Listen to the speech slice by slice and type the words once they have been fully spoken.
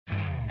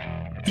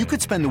You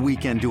could spend the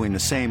weekend doing the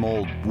same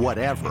old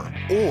whatever,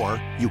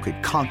 or you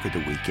could conquer the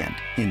weekend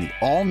in the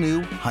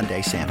all-new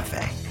Hyundai Santa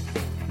Fe.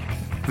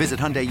 Visit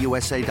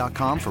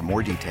HyundaiUSA.com for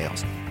more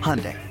details.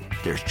 Hyundai,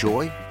 there's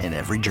joy in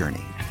every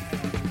journey.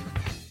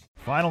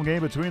 Final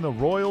game between the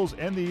Royals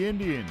and the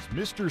Indians.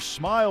 Mr.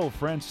 Smile,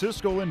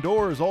 Francisco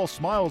Lindor, is all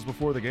smiles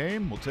before the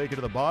game. We'll take it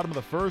to the bottom of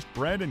the first.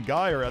 Brandon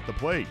Guyer at the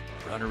plate.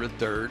 Runner at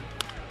third.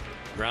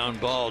 Ground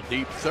ball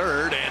deep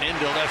third and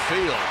into left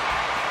field.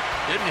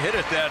 Didn't hit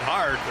it that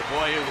hard, but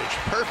boy, it was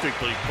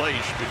perfectly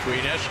placed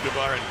between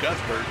Escobar and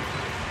Cuthbert.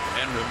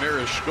 And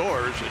Ramirez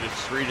scores, and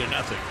it's 3-0.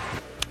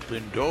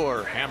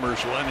 Lindor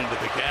hammers one into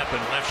the gap in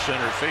left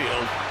center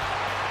field.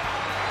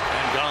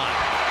 And gone.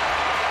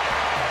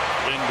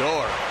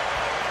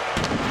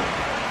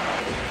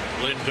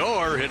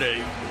 Lindor hit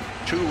a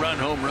 2-run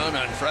home run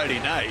on Friday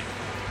night.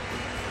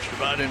 Just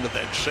about into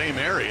that same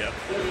area.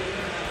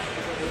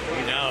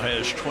 He now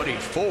has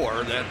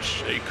 24.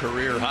 That's a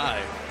career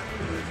high.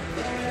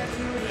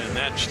 And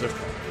that's the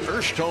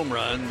first home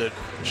run that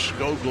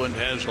Skoglund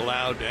has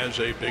allowed as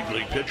a big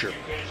league pitcher.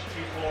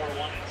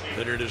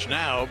 But it is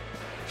now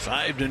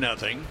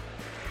 5-0.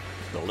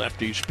 The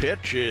lefty's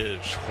pitch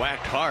is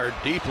whacked hard,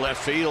 deep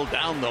left field,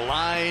 down the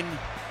line,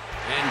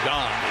 and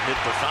gone. It hit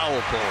the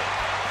foul pole.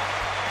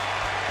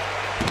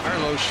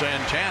 Carlos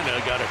Santana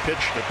got a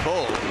pitch to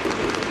pull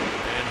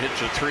and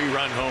hits a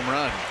 3-run home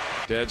run.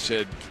 Dad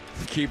said,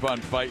 keep on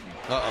fighting.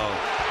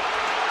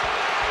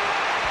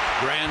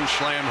 Grand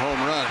slam home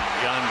run,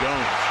 Yan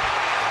Gomes.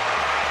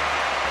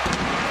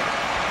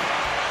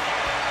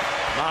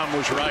 Mom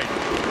was right.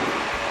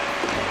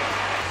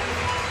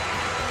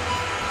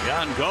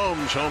 Yan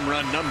Gomes, home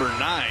run number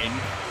 9.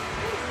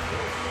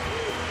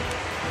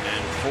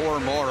 And 4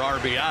 more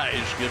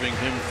RBIs, giving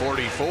him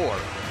 44.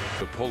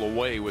 To pull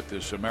away with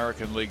this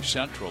American League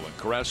Central. And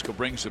Carrasco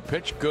brings the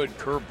pitch. Good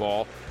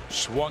curveball.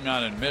 Swung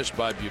on and missed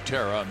by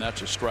Butera, and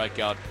that's a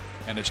strikeout.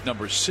 And it's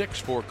number 6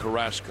 for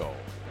Carrasco.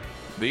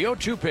 The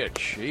 0-2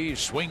 pitch. He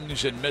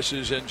swings and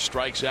misses and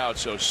strikes out.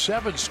 So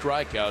 7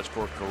 strikeouts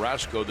for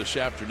Carrasco this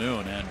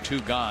afternoon and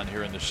 2 gone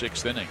here in the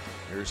 6th inning.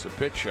 Here's the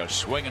pitch, a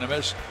swing and a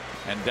miss,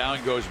 and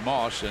down goes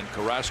Moss, and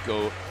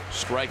Carrasco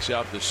strikes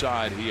out the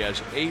side. He has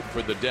 8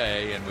 for the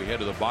day, and we head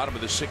to the bottom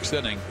of the 6th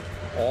inning.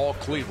 All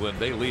Cleveland.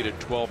 They lead at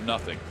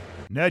 12-0.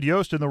 Ned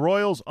Yost and the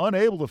Royals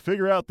unable to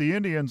figure out the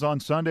Indians on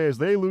Sunday as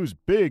they lose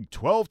big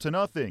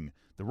 12-0.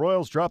 The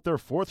Royals dropped their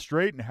 4th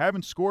straight and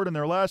haven't scored in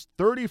their last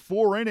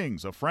 34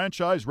 innings, a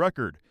franchise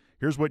record.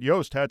 Here's what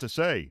Yost had to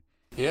say.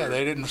 Yeah,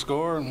 they didn't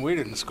score and we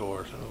didn't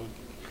score.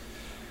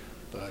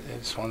 But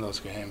it's one of those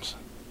games.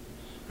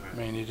 I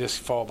mean, you just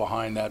fall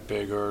behind that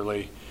big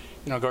early.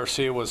 You know,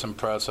 Garcia was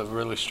impressive,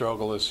 really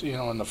struggled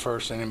in the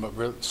first inning, but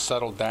really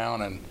settled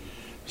down and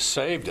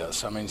saved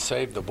us. I mean,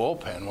 saved the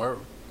bullpen.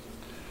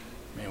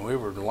 We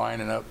were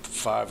lining up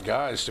 5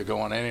 guys to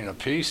go on inning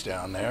apiece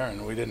down there,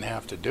 and we didn't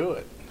have to do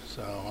it.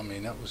 So, I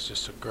mean, that was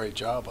just a great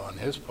job on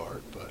his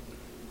part. But,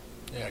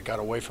 yeah, it got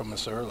away from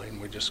us early,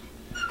 and we just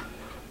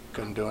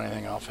couldn't do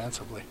anything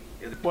offensively.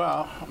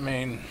 Well, I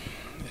mean,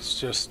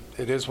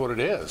 it is what it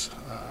is.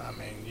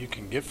 You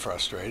can get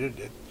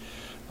frustrated.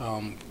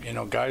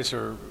 Guys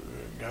are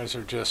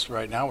just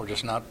right now. We're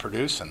just not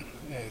producing.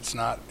 It's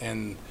not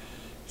in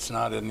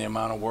the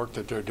amount of work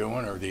that they're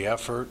doing, or the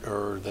effort,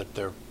 or that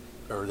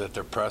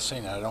they're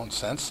pressing. I don't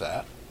sense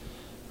that.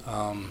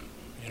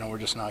 We're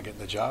just not getting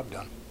the job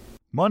done.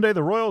 Monday,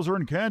 the Royals are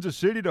in Kansas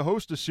City to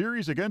host a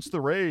series against the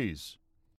Rays.